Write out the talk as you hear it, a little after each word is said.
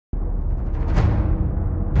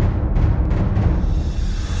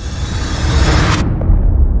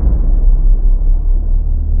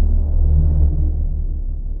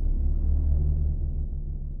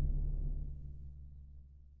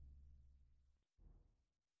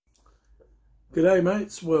G'day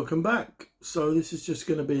mates, welcome back. So this is just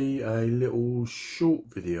going to be a little short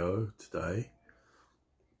video today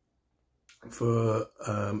for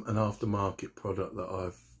an aftermarket product that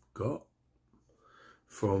I've got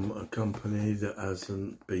from a company that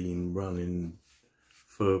hasn't been running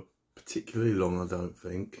for particularly long, I don't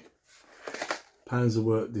think.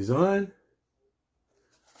 Panzerwerk design,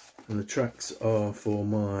 and the tracks are for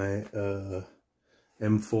my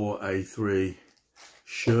M4A3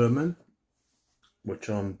 Sherman, which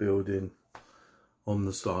I'm building on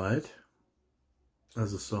the side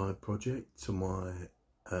as a side project to my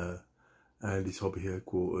Andy's Hobby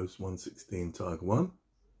Headquarters 116 Tiger 1.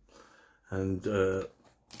 And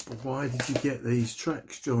why did you get these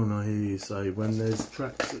tracks, John? I hear you say, when there's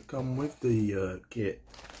tracks that come with the kit.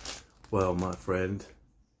 Well, my friend,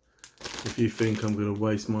 if you think I'm going to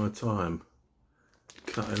waste my time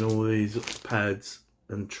cutting all these pads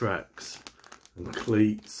and tracks and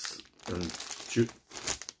cleats and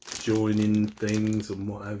joining things and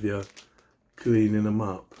what have you, cleaning them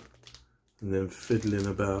up and then fiddling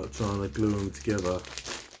about trying to glue them together,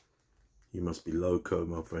 you must be loco,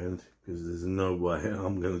 my friend, because there's no way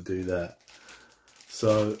I'm going to do that.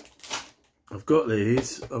 So I've got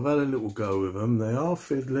these, I've had a little go with them. They are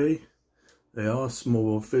fiddly, they are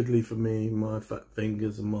small, fiddly for me, my fat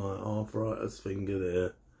fingers and my arthritis finger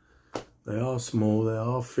there. They are small, they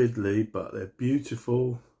are fiddly, but they're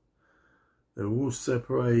beautiful. They're all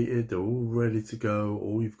separated, they're all ready to go.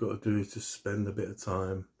 All you've got to do is just spend a bit of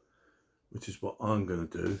time, which is what I'm going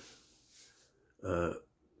to do.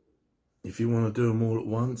 If you want to do them all at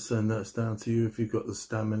once, then that's down to you. If you've got the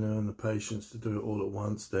stamina and the patience to do it all at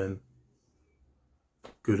once, then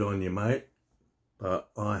good on you, mate. But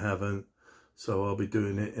I haven't, so I'll be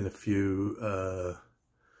doing it in a few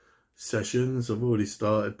sessions. I've already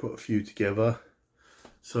started, put a few together.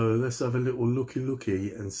 So let's have a little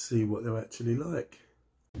looky and see what they're actually like.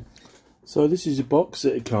 So this is a box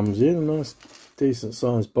that it comes in, a nice decent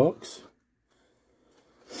sized box.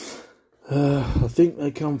 I think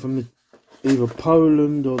they come from either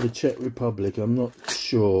Poland or the Czech Republic. I'm not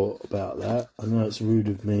sure about that. I know it's rude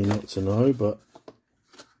of me not to know, but...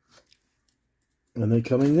 And they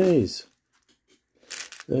come in these.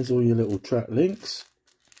 There's all your little track links.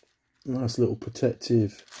 Nice little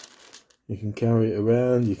protective. You can carry it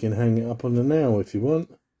around, you can hang it up on the nail if you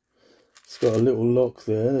want. It's got a little lock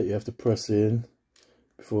there that you have to press in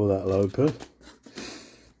before that'll open.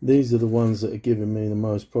 These are the ones that are giving me the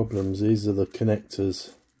most problems. These are the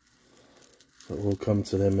connectors. But we'll come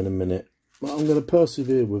to them in a minute. But I'm going to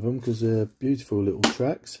persevere with them because they're beautiful little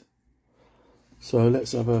tracks. So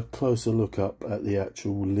let's have a closer look up at the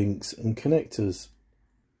actual links and connectors.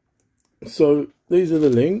 So these are the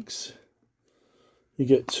links. You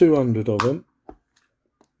get 200 of them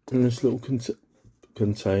in this little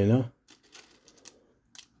container.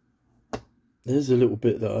 There's a little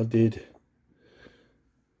bit that I did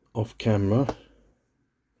off camera.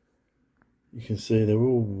 You can see they're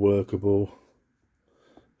all workable,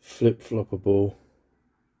 flip-floppable,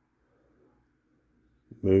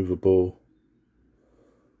 movable.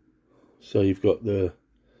 So you've got the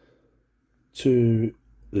two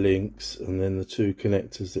links and then the two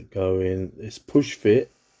connectors that go in. It's push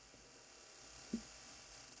fit.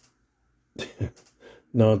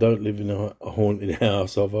 No, I don't live in a haunted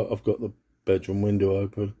house. I've got the bedroom window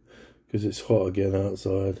open because it's hot again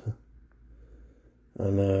outside,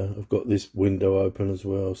 and I've got this window open as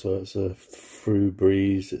well, so it's a through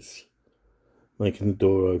breeze. It's making the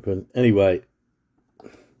door open. Anyway,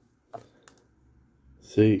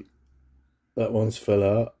 see, that one's fell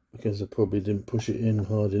out because I probably didn't push it in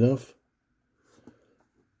hard enough.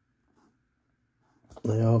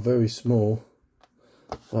 They are very small,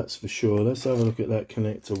 that's for sure. Let's have a look at that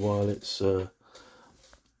connector while it's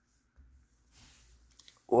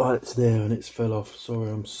there and it's fell off. Sorry,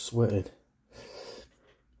 I'm sweating.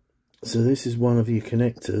 So this is one of your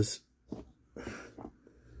connectors.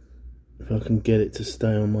 If I can get it to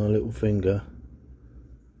stay on my little finger.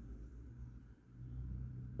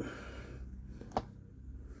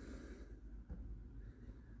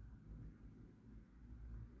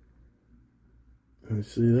 You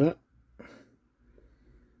see that?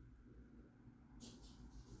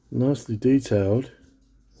 Nicely detailed.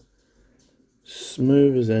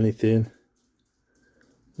 Smooth as anything.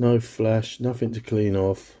 No flash, nothing to clean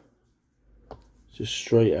off. Just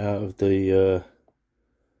straight out of the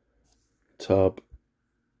tub.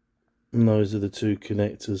 And those are the two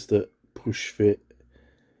connectors that push fit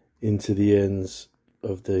into the ends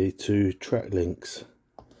of the two track links.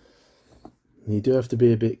 You do have to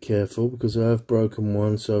be a bit careful because I have broken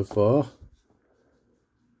one so far.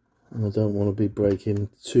 And I don't want to be breaking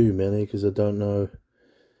too many because I don't know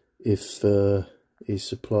if he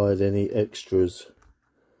supplied any extras.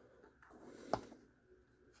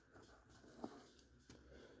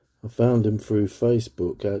 I found him through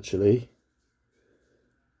Facebook actually,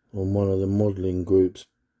 on one of the modelling groups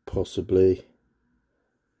possibly.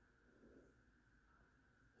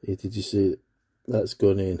 Did you see it? That's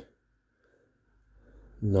gone in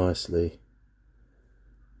nicely.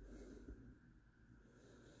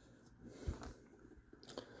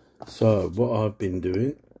 So what I've been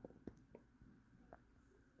doing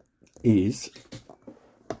is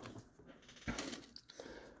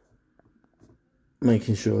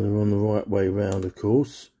making sure they're on the right way round, of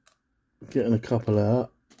course. Getting a couple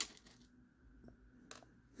out.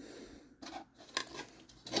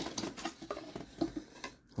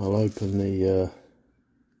 I'll open the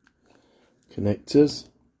connectors.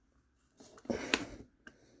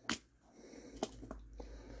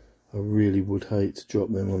 I really would hate to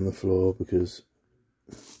drop them on the floor because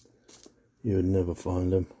you would never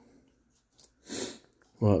find them.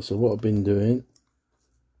 Right, so what I've been doing,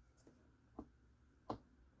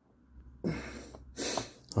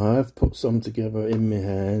 I have put some together in my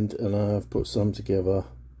hand and I have put some together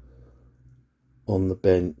on the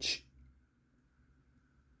bench.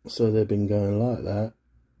 So they've been going like that.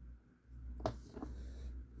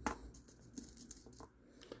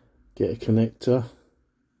 Get a connector.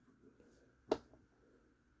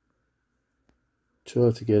 Try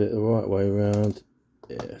to get it the right way around.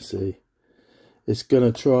 Yeah, see. It's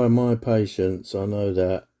going to try my patience, I know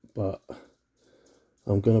that, but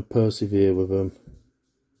I'm going to persevere with them.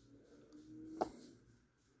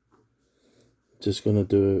 Just going to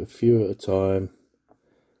do a few at a time.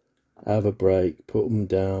 Have a break, put them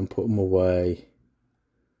down, put them away.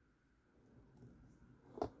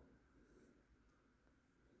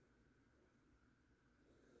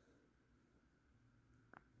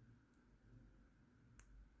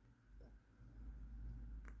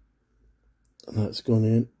 And that's gone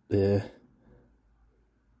in there.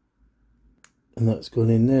 And that's gone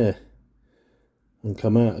in there. And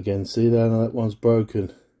come out again. See there, that one's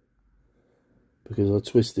broken. Because I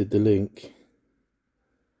twisted the link.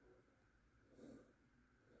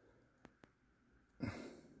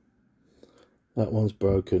 That one's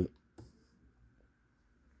broken.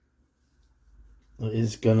 It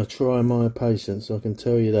is going to try my patience, I can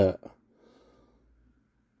tell you that.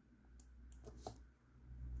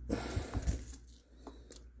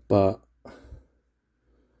 But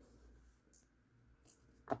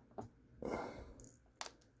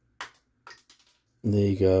there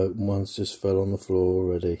you go, one's just fell on the floor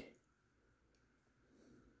already.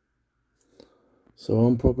 So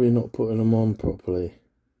I'm probably not putting them on properly.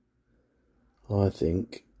 I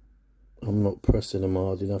think I'm not pressing them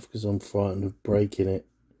hard enough because I'm frightened of breaking it,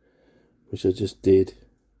 which I just did.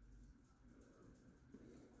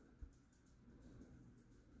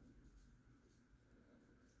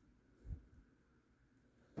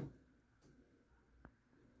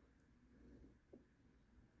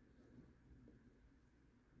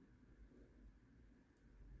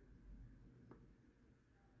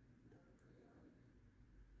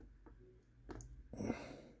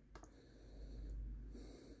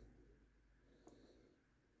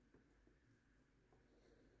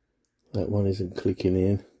 That one isn't clicking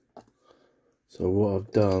in. So what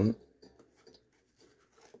I've done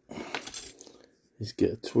is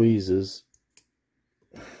get a tweezers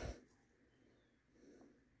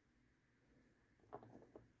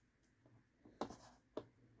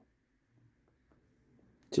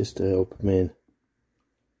just to help them in.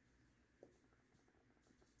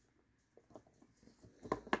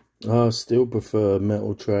 I still prefer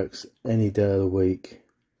metal tracks any day of the week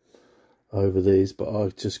over these, but I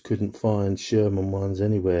just couldn't find Sherman ones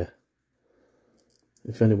anywhere.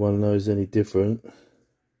 If anyone knows any different,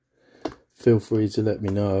 feel free to let me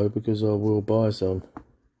know because I will buy some.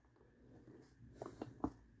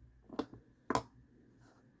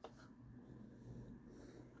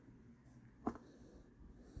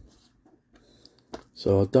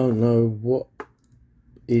 So I don't know what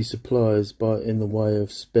he supplies in the way of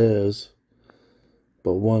spares,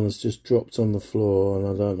 but one has just dropped on the floor and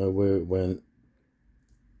I don't know where it went.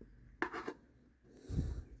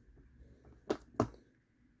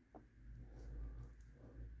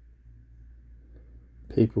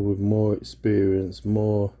 People with more experience,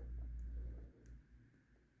 more...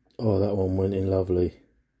 Oh, that one went in lovely.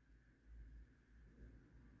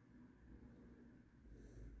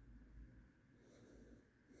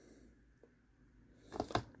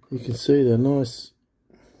 You can see they're nice.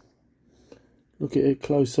 Look at it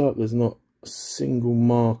close up, there's not a single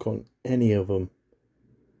mark on any of them.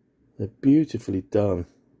 They're beautifully done.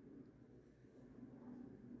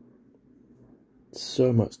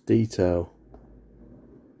 So much detail,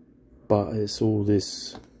 but it's all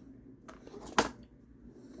this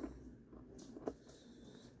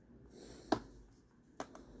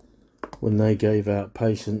when they gave out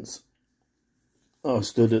patients, I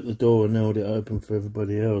stood at the door and held it open for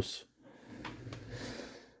everybody else.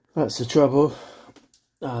 That's the trouble.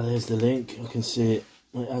 Ah, there's the link. I can see it.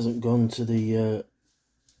 It hasn't gone to the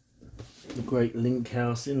great link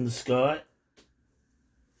house in the sky.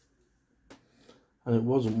 And it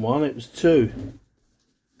wasn't one, it was two.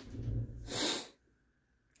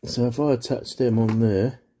 So if I attach them on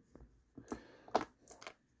there,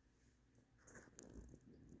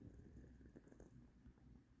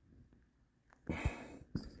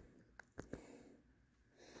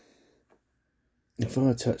 if I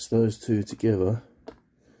attach those two together,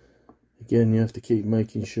 again you have to keep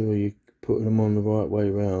making sure you're putting them on the right way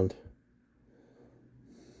round.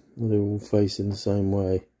 They're all facing the same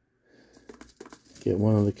way. Get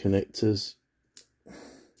one of the connectors.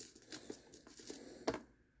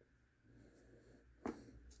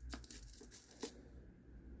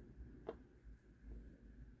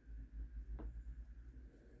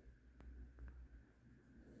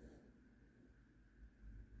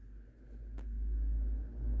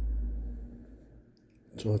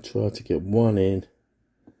 So I try to get one in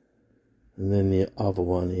and then the other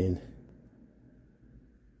one in.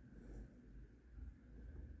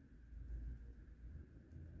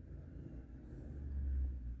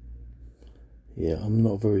 Yeah, I'm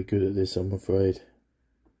not very good at this, I'm afraid.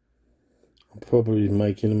 I'm probably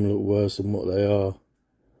making them look worse than what they are,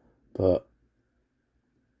 but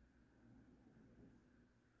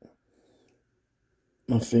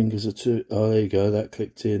my fingers are too... Oh, there you go, that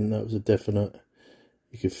clicked in. That was a definite.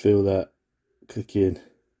 You could feel that click in.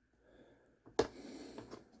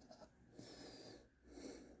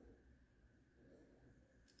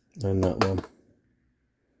 And that one.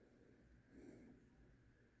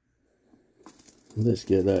 Let's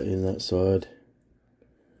get that in that side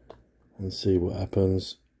and see what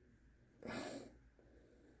happens.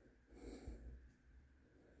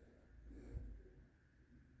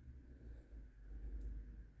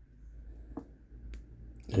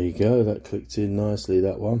 There you go, that clicked in nicely,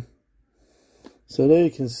 that one. So there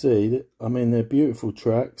you can see that, I mean, they're beautiful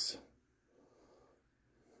tracks.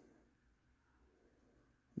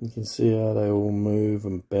 You can see how they all move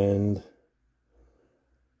and bend.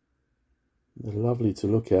 They're lovely to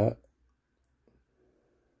look at.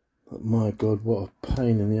 But my God, what a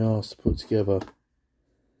pain in the arse to put together.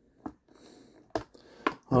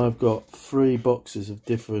 I've got 3 boxes of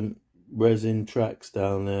different resin tracks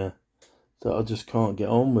down there that I just can't get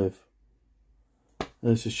on with.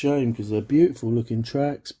 And it's a shame because they're beautiful looking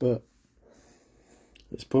tracks, but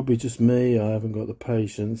it's probably just me. I haven't got the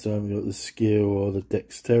patience, I haven't got the skill or the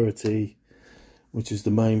dexterity, which is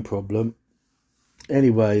the main problem.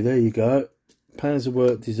 Anyway, there you go.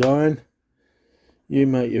 Panzerwerk design. You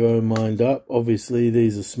make your own mind up. Obviously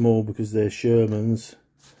these are small because they're Shermans.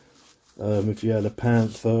 If you had a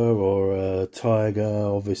Panther or a Tiger,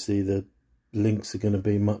 obviously the links are going to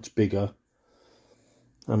be much bigger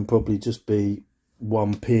and probably just be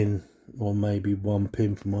 1 pin, or maybe 1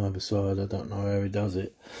 pin from either side. I don't know how he does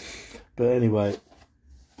it, but anyway,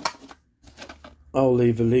 I'll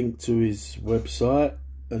leave a link to his website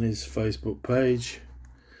and his Facebook page.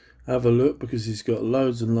 Have a look because he's got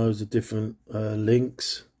loads and loads of different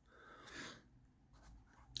links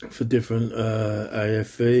for different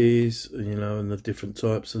AFVs, you know, and the different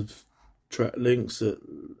types of track links that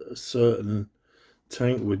a certain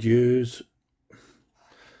tank would use.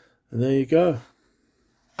 And there you go.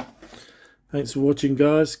 Thanks for watching,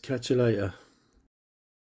 guys. Catch you later.